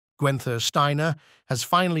Guenther Steiner has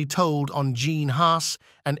finally told on Gene Haas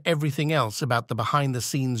and everything else about the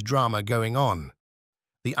behind-the-scenes drama going on.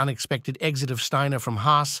 The unexpected exit of Steiner from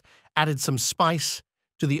Haas added some spice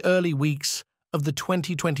to the early weeks of the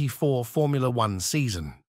 2024 Formula One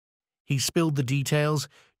season. He spilled the details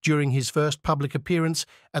during his first public appearance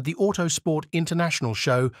at the Autosport International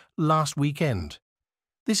show last weekend.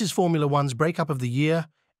 This is Formula One's breakup of the year,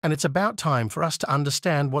 and it's about time for us to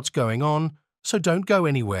understand what's going on, so don't go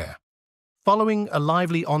anywhere. Following a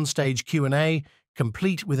lively onstage Q&A,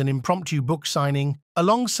 complete with an impromptu book signing,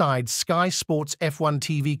 alongside Sky Sports F1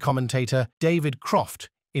 TV commentator David Croft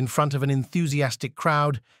in front of an enthusiastic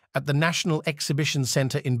crowd at the National Exhibition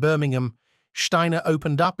Centre in Birmingham, Steiner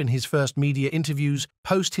opened up in his first media interviews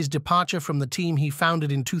post his departure from the team he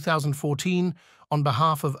founded in 2014 on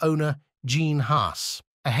behalf of owner Gene Haas.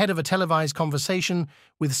 Ahead of a televised conversation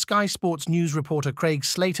with Sky Sports news reporter Craig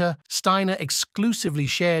Slater, Steiner exclusively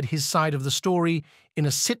shared his side of the story in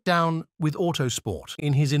a sit-down with Autosport.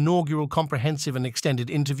 In his inaugural comprehensive and extended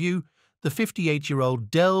interview, the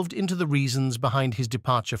 58-year-old delved into the reasons behind his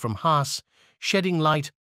departure from Haas, shedding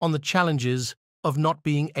light on the challenges of not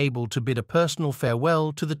being able to bid a personal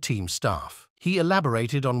farewell to the team staff. He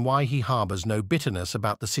elaborated on why he harbors no bitterness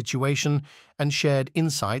about the situation and shared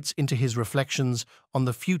insights into his reflections on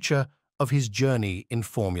the future of his journey in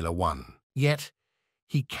Formula One. Yet,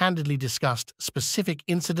 he candidly discussed specific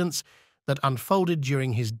incidents that unfolded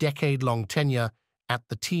during his decade-long tenure at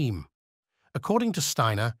the team. According to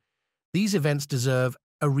Steiner, these events deserve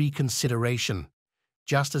a reconsideration,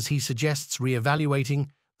 just as he suggests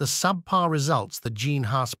re-evaluating the subpar results that Gene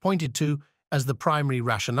Haas pointed to as the primary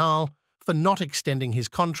rationale for not extending his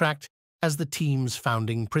contract as the team's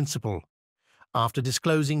founding principal. After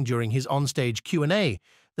disclosing during his onstage Q&A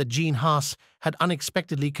that Gene Haas had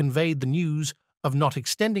unexpectedly conveyed the news of not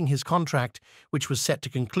extending his contract, which was set to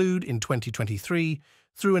conclude in 2023,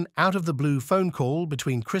 through an out-of-the-blue phone call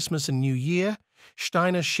between Christmas and New Year,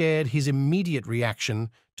 Steiner shared his immediate reaction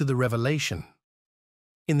to the revelation.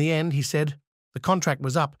 In the end, he said, "The contract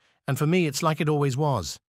was up, and for me it's like it always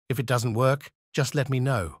was. If it doesn't work, just let me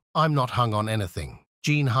know. I'm not hung on anything.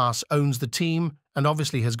 Gene Haas owns the team and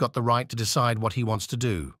obviously has got the right to decide what he wants to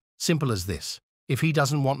do. Simple as this. If he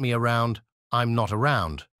doesn't want me around, I'm not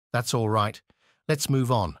around. That's all right. Let's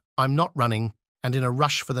move on. I'm not running, and in a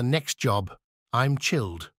rush for the next job, I'm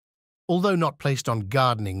chilled." Although not placed on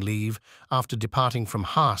gardening leave after departing from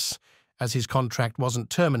Haas, as his contract wasn't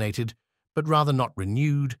terminated, but rather not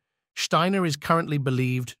renewed, Steiner is currently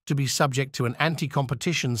believed to be subject to an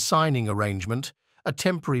anti-competition signing arrangement, a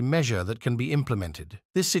temporary measure that can be implemented.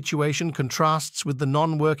 This situation contrasts with the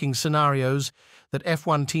non-working scenarios that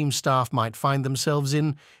F1 team staff might find themselves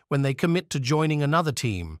in when they commit to joining another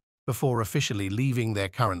team before officially leaving their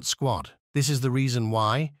current squad. This is the reason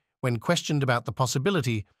why, when questioned about the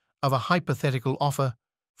possibility of a hypothetical offer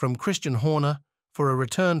from Christian Horner for a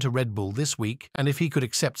return to Red Bull this week, and if he could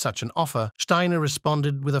accept such an offer, Steiner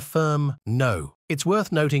responded with a firm no. It's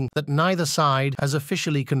worth noting that neither side has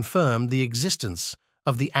officially confirmed the existence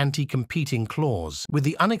of the anti-competing clause. With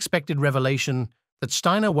the unexpected revelation that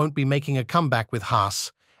Steiner won't be making a comeback with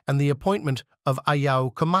Haas, and the appointment of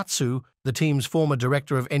Ayao Komatsu, the team's former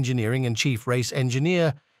director of engineering and chief race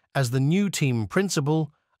engineer, as the new team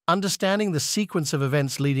principal, understanding the sequence of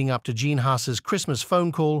events leading up to Gene Haas's Christmas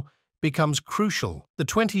phone call becomes crucial. The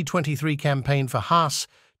 2023 campaign for Haas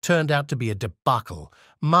turned out to be a debacle,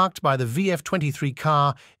 marked by the VF23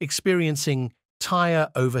 car experiencing tyre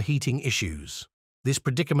overheating issues. This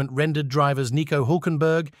predicament rendered drivers Nico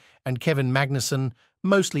Hülkenberg and Kevin Magnussen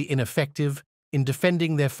mostly ineffective in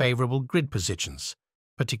defending their favourable grid positions,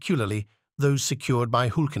 particularly those secured by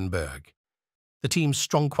Hülkenberg. The team's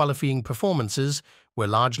strong qualifying performances were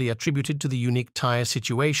largely attributed to the unique tyre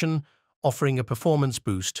situation, offering a performance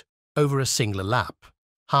boost over a single lap.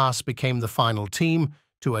 Haas became the final team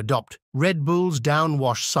to adopt Red Bull's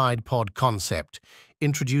downwash side pod concept,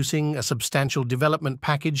 introducing a substantial development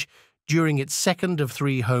package during its second of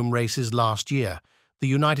 3 home races last year, the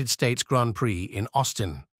United States Grand Prix in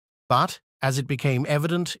Austin. But, as it became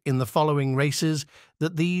evident in the following races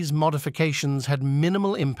that these modifications had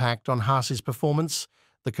minimal impact on Haas's performance,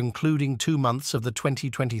 the concluding 2 months of the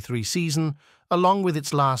 2023 season, along with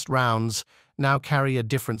its last rounds, now carry a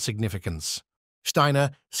different significance.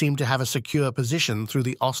 Steiner seemed to have a secure position through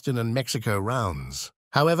the Austin and Mexico rounds.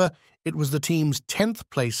 However, it was the team's 10th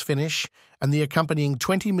place finish and the accompanying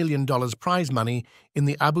 $20 million prize money in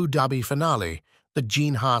the Abu Dhabi finale that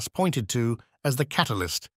Gene Haas pointed to as the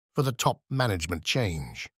catalyst for the top management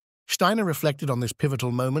change. Steiner reflected on this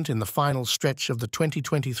pivotal moment in the final stretch of the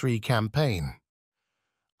 2023 campaign.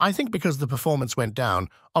 I think because the performance went down,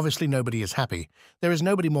 obviously nobody is happy. There is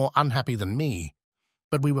nobody more unhappy than me.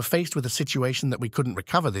 But we were faced with a situation that we couldn't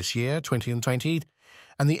recover this year, 2020,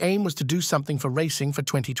 and the aim was to do something for racing for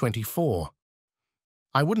 2024.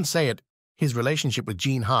 I wouldn't say it. His relationship with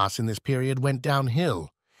Gene Haas in this period went downhill.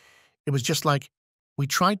 It was just like, we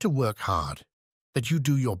tried to work hard, that you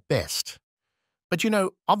do your best. But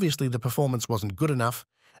obviously the performance wasn't good enough,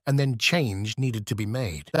 and then change needed to be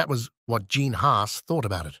made. That was what Gene Haas thought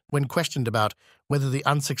about it. When questioned about whether the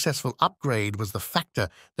unsuccessful upgrade was the factor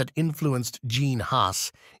that influenced Gene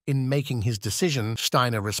Haas in making his decision,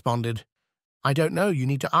 Steiner responded, "I don't know, you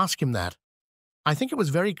need to ask him that. I think it was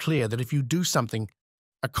very clear that if you do something,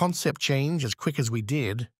 a concept change as quick as we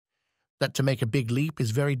did, that to make a big leap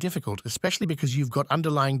is very difficult, especially because you've got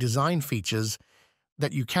underlying design features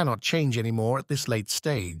that you cannot change anymore at this late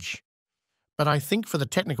stage. But I think for the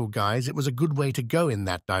technical guys, it was a good way to go in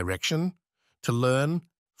that direction, to learn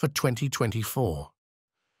for 2024.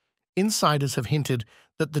 Insiders have hinted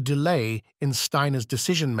that the delay in Steiner's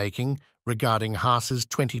decision-making regarding Haas's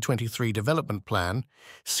 2023 development plan,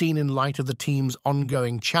 seen in light of the team's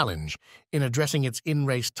ongoing challenge in addressing its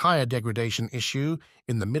in-race tyre degradation issue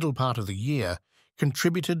in the middle part of the year,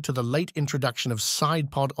 contributed to the late introduction of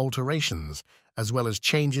side pod alterations, as well as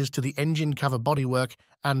changes to the engine cover bodywork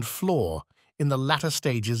and floor in the latter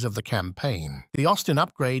stages of the campaign. The Austin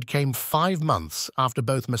upgrade came 5 months after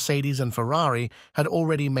both Mercedes and Ferrari had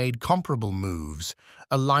already made comparable moves,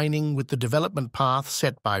 aligning with the development path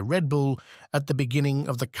set by Red Bull at the beginning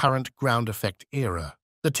of the current ground effect era.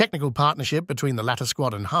 The technical partnership between the latter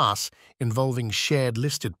squad and Haas, involving shared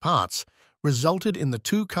listed parts, resulted in the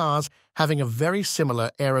two cars having a very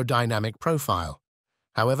similar aerodynamic profile.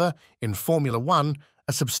 However, in Formula One,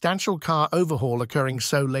 a substantial car overhaul occurring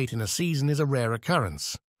so late in a season is a rare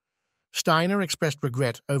occurrence. Steiner expressed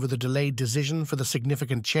regret over the delayed decision for the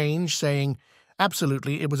significant change, saying,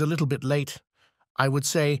 "Absolutely, it was a little bit late. I would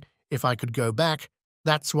say, if I could go back,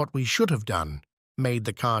 that's what we should have done, made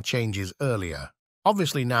the car changes earlier."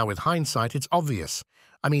 Obviously now with hindsight, it's obvious.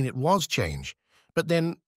 I mean, it was change, but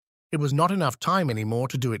then it was not enough time anymore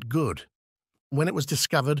to do it good. When it was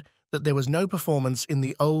discovered that there was no performance in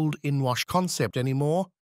the old in-wash concept anymore,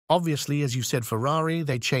 obviously, as you said, Ferrari,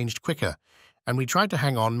 they changed quicker, and we tried to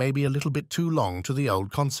hang on maybe a little bit too long to the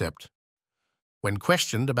old concept. When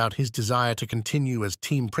questioned about his desire to continue as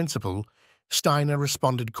team principal, Steiner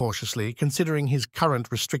responded cautiously, considering his current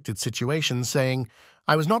restricted situation, saying,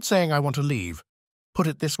 "I was not saying I want to leave. Put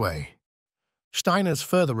it this way." Steiner's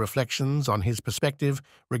further reflections on his perspective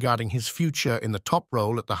regarding his future in the top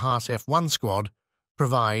role at the Haas F1 squad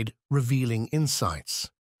provide revealing insights.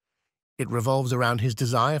 It revolves around his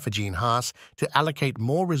desire for Gene Haas to allocate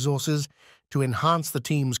more resources to enhance the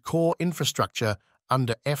team's core infrastructure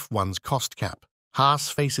under F1's cost cap. Haas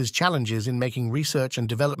faces challenges in making research and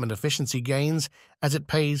development efficiency gains as it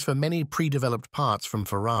pays for many pre-developed parts from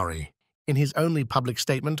Ferrari. In his only public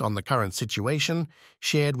statement on the current situation,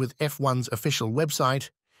 shared with F1's official website,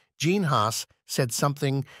 Gene Haas said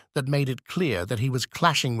something that made it clear that he was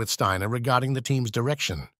clashing with Steiner regarding the team's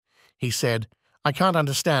direction. He said, "I can't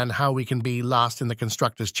understand how we can be last in the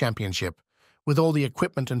Constructors' Championship with all the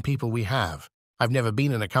equipment and people we have. I've never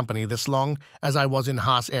been in a company this long as I was in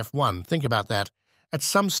Haas F1. Think about that. At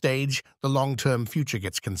some stage, the long-term future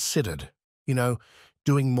gets considered.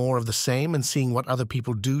 Doing more of the same and seeing what other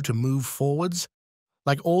people do to move forwards.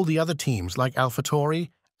 Like all the other teams, like AlphaTauri,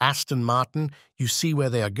 Aston Martin, you see where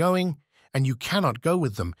they are going, and you cannot go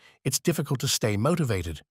with them. It's difficult to stay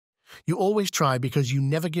motivated. You always try because you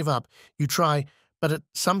never give up. You try, but at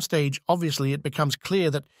some stage, obviously, it becomes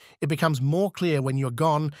more clear when you're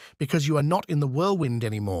gone because you are not in the whirlwind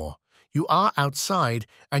anymore. You are outside,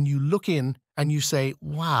 and you look in, and you say,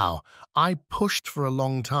 wow, I pushed for a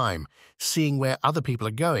long time, seeing where other people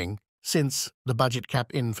are going since the budget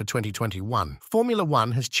cap in for 2021. Formula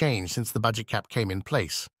One has changed since the budget cap came in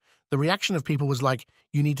place. The reaction of people was like,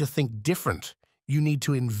 you need to think different. You need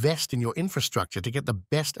to invest in your infrastructure to get the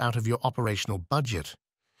best out of your operational budget.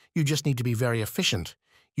 You just need to be very efficient.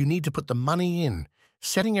 You need to put the money in,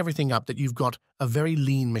 setting everything up that you've got a very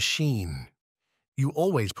lean machine. You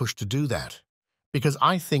always push to do that. Because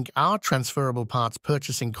I think our transferable parts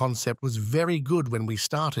purchasing concept was very good when we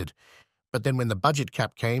started, but then when the budget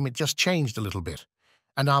cap came, it just changed a little bit.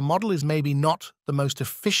 And our model is maybe not the most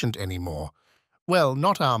efficient anymore. Well,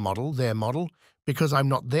 not our model, their model, because I'm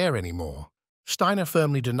not there anymore. Steiner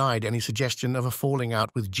firmly denied any suggestion of a falling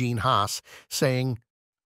out with Gene Haas, saying,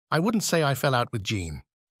 "I wouldn't say I fell out with Gene.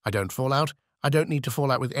 I don't fall out. I don't need to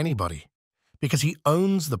fall out with anybody. Because he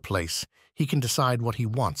owns the place. He can decide what he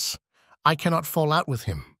wants. I cannot fall out with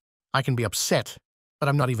him. I can be upset, but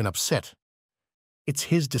I'm not even upset. It's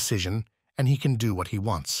his decision, and he can do what he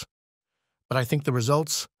wants. But I think the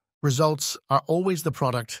results are always the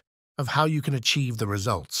product of how you can achieve the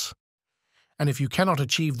results. And if you cannot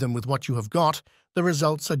achieve them with what you have got, the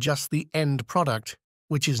results are just the end product,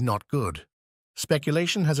 which is not good.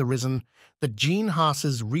 Speculation has arisen that Gene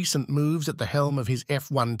Haas's recent moves at the helm of his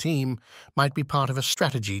F1 team might be part of a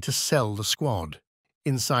strategy to sell the squad.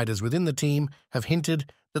 Insiders within the team have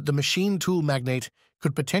hinted that the machine tool magnate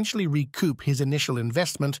could potentially recoup his initial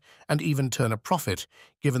investment and even turn a profit,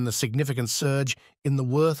 given the significant surge in the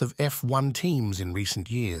worth of F1 teams in recent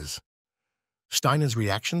years. Steiner's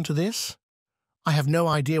reaction to this? I have no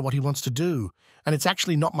idea what he wants to do, and it's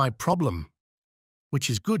actually not my problem. Which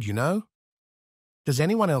is good, you know? Does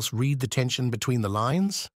anyone else read the tension between the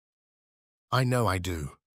lines? I know I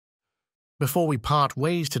do. Before we part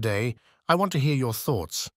ways today, I want to hear your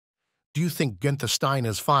thoughts. Do you think Guenther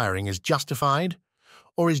Steiner's firing is justified?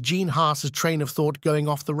 Or is Gene Haas's train of thought going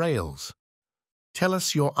off the rails? Tell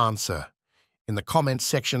us your answer in the comments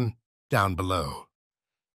section down below.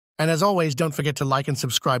 And as always, don't forget to like and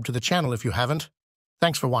subscribe to the channel if you haven't.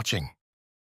 Thanks for watching.